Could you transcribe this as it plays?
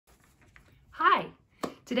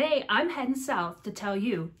Today, I'm heading south to tell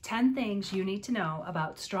you 10 things you need to know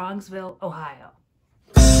about Strongsville, Ohio.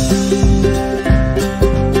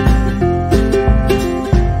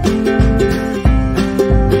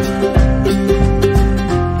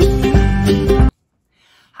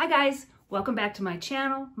 Hi guys, welcome back to my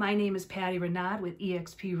channel. My name is Renaud with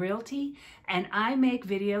eXp Realty, and I make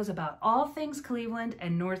videos about all things Cleveland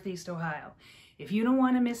and Northeast Ohio. If you don't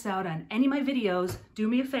want to miss out on any of my videos, do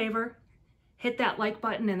me a favor. Hit that like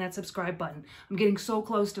button and that subscribe button. I'm getting so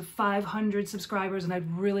close to 500 subscribers and I'd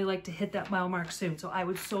really like to hit that mile mark soon. So I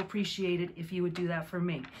would so appreciate it if you would do that for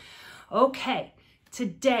me. Okay,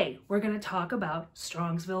 today we're going to talk about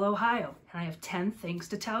Strongsville, Ohio. And I have 10 things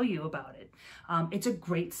to tell you about it. It's a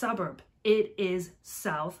great suburb. It is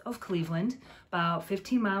south of Cleveland, about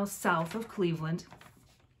 15 miles south of Cleveland.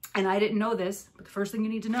 And I didn't know this, but the first thing you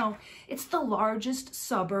need to know, it's the largest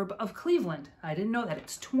suburb of Cleveland. I didn't know that.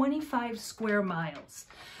 It's 25 square miles.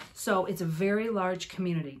 So it's a very large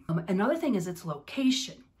community. Another thing is its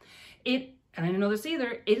location. And I didn't know this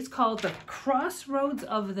either, it is called the Crossroads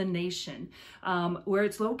of the Nation, where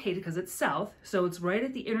it's located because it's south. So it's right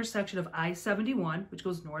at the intersection of I-71, which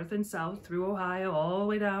goes north and south through Ohio, all the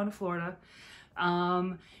way down to Florida,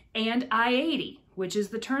 and I-80, which is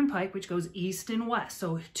the turnpike, which goes east and west.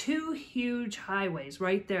 So two huge highways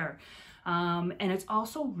right there. And it's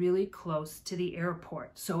also really close to the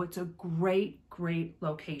airport. So it's a great, great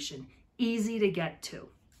location, easy to get to.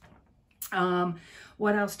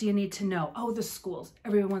 What else do you need to know? Oh, the schools.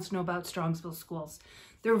 Everyone wants to know about Strongsville schools.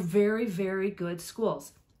 They're very, very good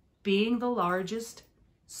schools. Being the largest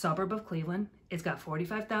suburb of Cleveland, it's got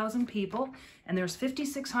 45,000 people, and there's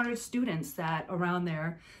 5,600 students that around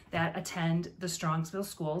there that attend the Strongsville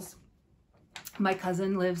schools. My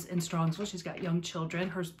cousin lives in Strongsville. She's got young children.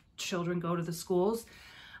 Her children go to the schools.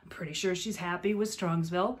 I'm pretty sure she's happy with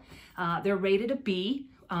Strongsville. They're rated a B.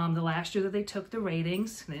 The last year that they took the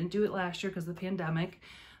ratings, they didn't do it last year because of the pandemic,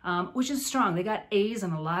 which is strong. They got A's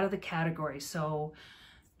in a lot of the categories. So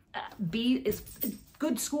B is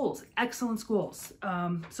good schools, excellent schools.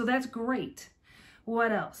 So that's great.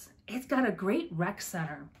 What else? It's got a great rec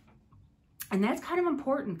center. And that's kind of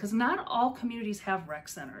important because not all communities have rec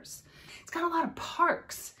centers. It's got a lot of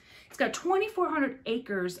parks. It's got 2,400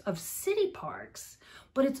 acres of city parks,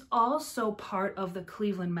 but it's also part of the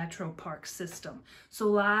Cleveland Metro Park system. So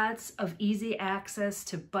lots of easy access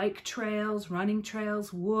to bike trails, running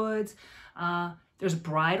trails, woods. There's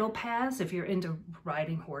bridle paths if you're into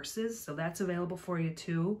riding horses, so that's available for you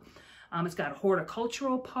too. It's got a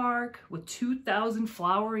horticultural park with 2,000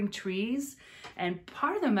 flowering trees, and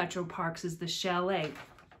part of the Metro Parks is the chalet,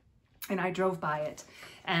 and I drove by it.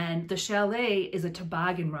 And the chalet is a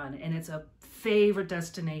toboggan run, and it's a favorite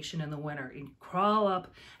destination in the winter. You crawl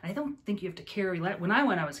up, and I don't think you have to carry, when I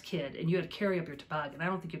went I was a kid, and you had to carry up your toboggan. I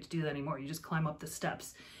don't think you have to do that anymore. You just climb up the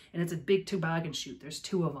steps, and it's a big toboggan chute. There's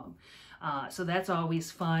 2 of them. So that's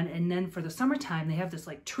always fun. And then for the summertime, they have this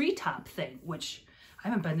like treetop thing, which I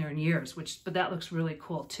haven't been there in years, but that looks really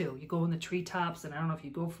cool too. You go in the treetops, and I don't know if you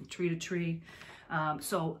go from tree to tree.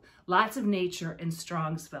 So lots of nature in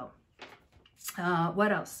Strongsville.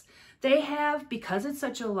 What else? They have, because it's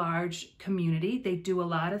such a large community, they do a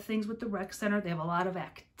lot of things with the rec center. They have a lot of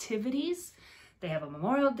activities. They have a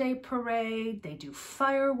Memorial Day parade. They do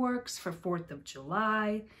fireworks for 4th of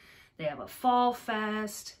July. They have a fall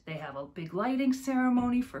fest. They have a big lighting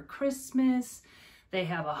ceremony for Christmas. They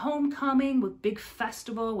have a homecoming with big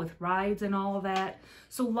festival with rides and all of that.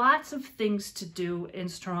 So lots of things to do in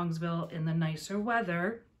Strongsville in the nicer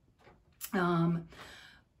weather.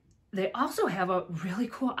 They also have a really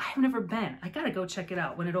cool, I've never been, I gotta go check it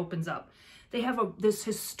out when it opens up. They have this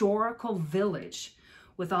historical village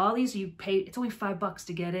with all these, you pay, it's only $5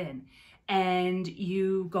 to get in. And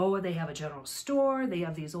you go, they have a general store, they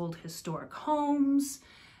have these old historic homes.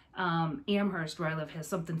 Amherst, where I live, has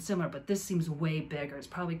something similar, but this seems way bigger. It's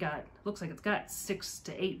probably got, looks like it's got 6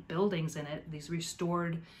 to 8 buildings in it, these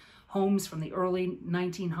restored homes from the early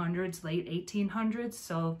 1900s, late 1800s.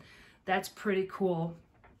 So that's pretty cool.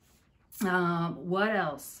 What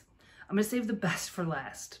else? I'm gonna save the best for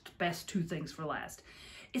last, best 2 things for last.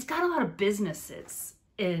 It's got a lot of businesses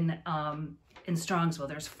in Strongsville.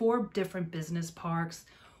 There's 4 different business parks,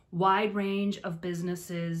 wide range of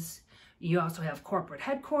businesses. You also have corporate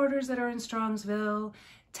headquarters that are in Strongsville,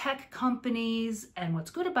 tech companies, and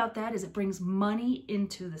what's good about that is it brings money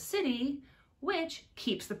into the city, which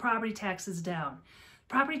keeps the property taxes down.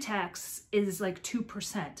 Property tax is like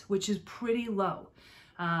 2%, which is pretty low.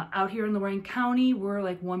 Out here in Lorain County, we're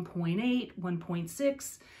like 1.8,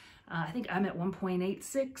 1.6. I think I'm at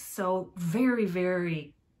 1.86, so very,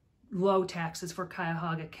 very low taxes for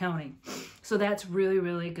Cuyahoga County. So that's really,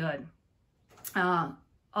 really good.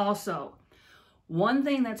 Also, one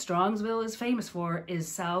thing that Strongsville is famous for is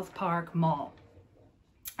South Park Mall.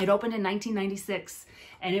 It opened in 1996,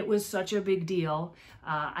 and it was such a big deal.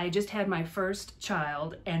 I just had my first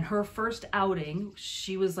child, and her first outing,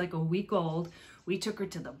 she was like a week old. We took her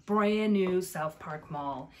to the brand new South Park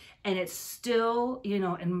Mall, and it's still, you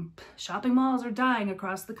know, and shopping malls are dying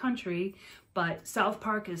across the country, but South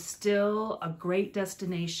Park is still a great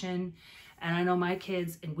destination. And I know my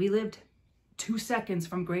kids, and we lived 2 seconds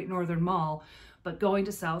from Great Northern Mall, but going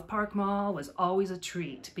to South Park Mall was always a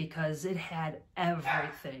treat because it had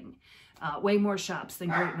everything. Way more shops than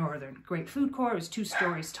Great Northern. Great food court, it was 2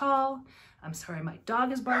 stories tall. I'm sorry, my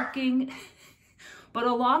dog is barking. But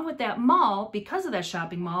along with that mall, because of that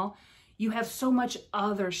shopping mall, you have so much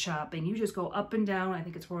other shopping. You just go up and down. I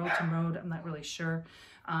think it's Royalton Road. I'm not really sure.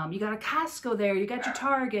 You got a Costco there. You got your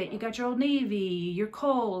Target. You got your Old Navy, your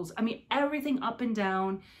Kohl's. I mean, everything up and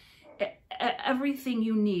down. Everything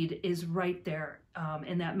you need is right there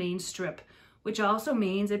in that main strip, which also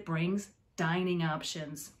means it brings dining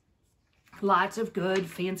options. Lots of good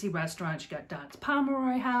fancy restaurants. You got Don's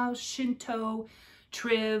Pomeroy House, Shinto,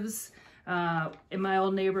 Triv's. In my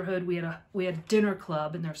old neighborhood, we had a dinner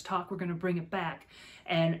club, and there's talk we're going to bring it back.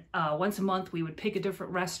 And once a month, we would pick a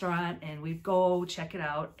different restaurant, and we'd go check it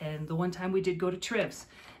out. And the one time we did go to Triv's,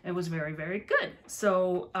 it was very, very good.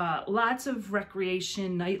 So lots of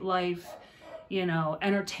recreation, nightlife, you know,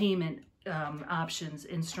 entertainment options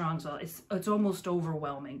in Strongsville. It's almost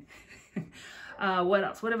overwhelming. What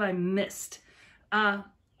else? What have I missed?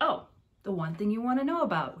 Oh, the one thing you want to know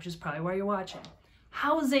about, which is probably why you're watching.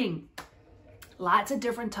 Housing. Lots of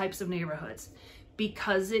different types of neighborhoods.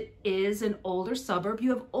 Because it is an older suburb, you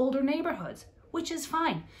have older neighborhoods, which is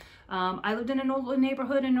fine. I lived in an older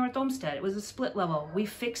neighborhood in North Olmsted. It was a split level. We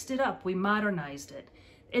fixed it up. We modernized it.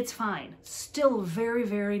 It's fine. Still very,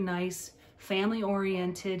 very nice,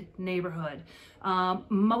 family-oriented neighborhood.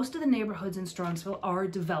 Most of the neighborhoods in Strongsville are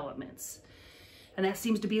developments. And that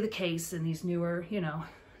seems to be the case in these newer, you know,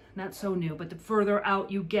 not so new, but the further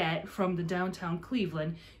out you get from the downtown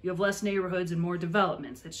Cleveland, you have less neighborhoods and more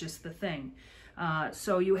developments. That's just the thing.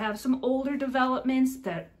 So you have some older developments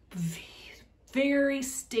that very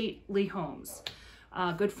stately homes.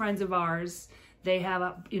 Good friends of ours, they have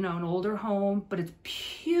a, you know, an older home, but it's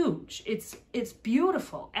huge. It's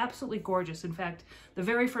beautiful, absolutely gorgeous. In fact, the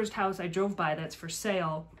very first house I drove by that's for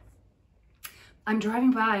sale, I'm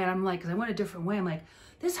driving by and I'm like, because I went a different way, I'm like,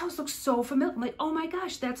 this house looks so familiar. I'm like, oh my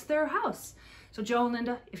gosh, that's their house. So Joe and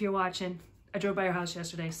Linda, if you're watching, I drove by your house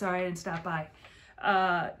yesterday. Sorry I didn't stop by.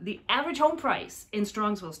 The average home price in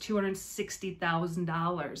Strongsville is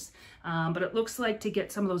 $260,000. But it looks like to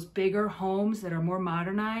get some of those bigger homes that are more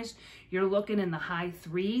modernized, you're looking in the high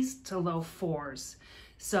 3s to low 4s.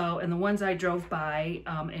 So, and the ones I drove by,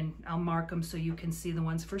 and I'll mark them so you can see the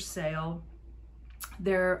ones for sale,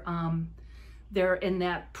 they're in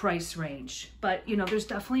that price range. But, you know, there's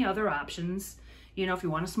definitely other options. You know, if you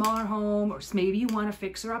want a smaller home, or maybe you want a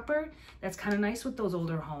fixer-upper, that's kind of nice with those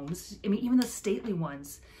older homes. I mean, even the stately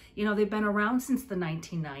ones, you know, they've been around since the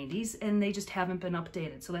 1990s, and they just haven't been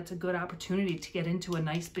updated. So that's a good opportunity to get into a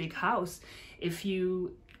nice big house if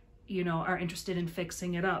you know, are interested in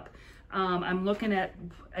fixing it up. I'm looking at,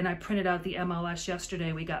 and I printed out the MLS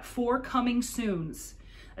yesterday. We got 4 coming soons.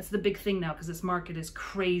 That's the big thing now because this market is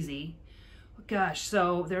crazy. Gosh,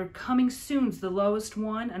 so they're coming soon. The lowest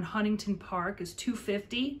one in Huntington Park is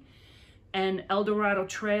 $250, and El Dorado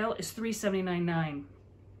Trail is $379.9.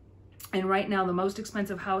 And right now, the most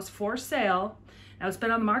expensive house for sale, now it's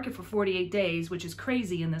been on the market for 48 days, which is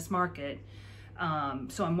crazy in this market.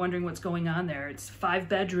 So I'm wondering what's going on there. It's 5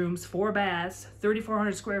 bedrooms, 4 baths,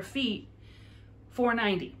 3,400 square feet,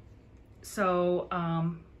 $490. So,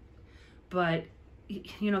 but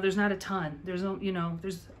you know, there's not a ton. There's no, you know,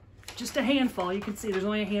 there's just a handful. You can see there's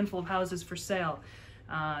only a handful of houses for sale.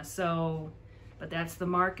 But that's the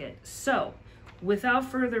market. So without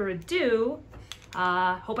further ado,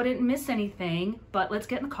 hope I didn't miss anything, but let's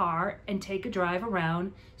get in the car and take a drive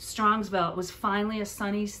around Strongsville. It was finally a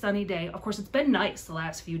sunny day. Of course, it's been nice the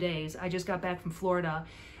last few days. I just got back from Florida,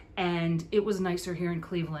 and it was nicer here in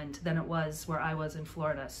Cleveland than it was where I was in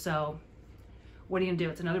Florida. So what are you gonna do?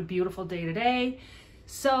 It's another beautiful day today.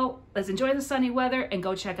 So let's enjoy the sunny weather and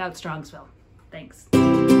go check out Strongsville. Thanks.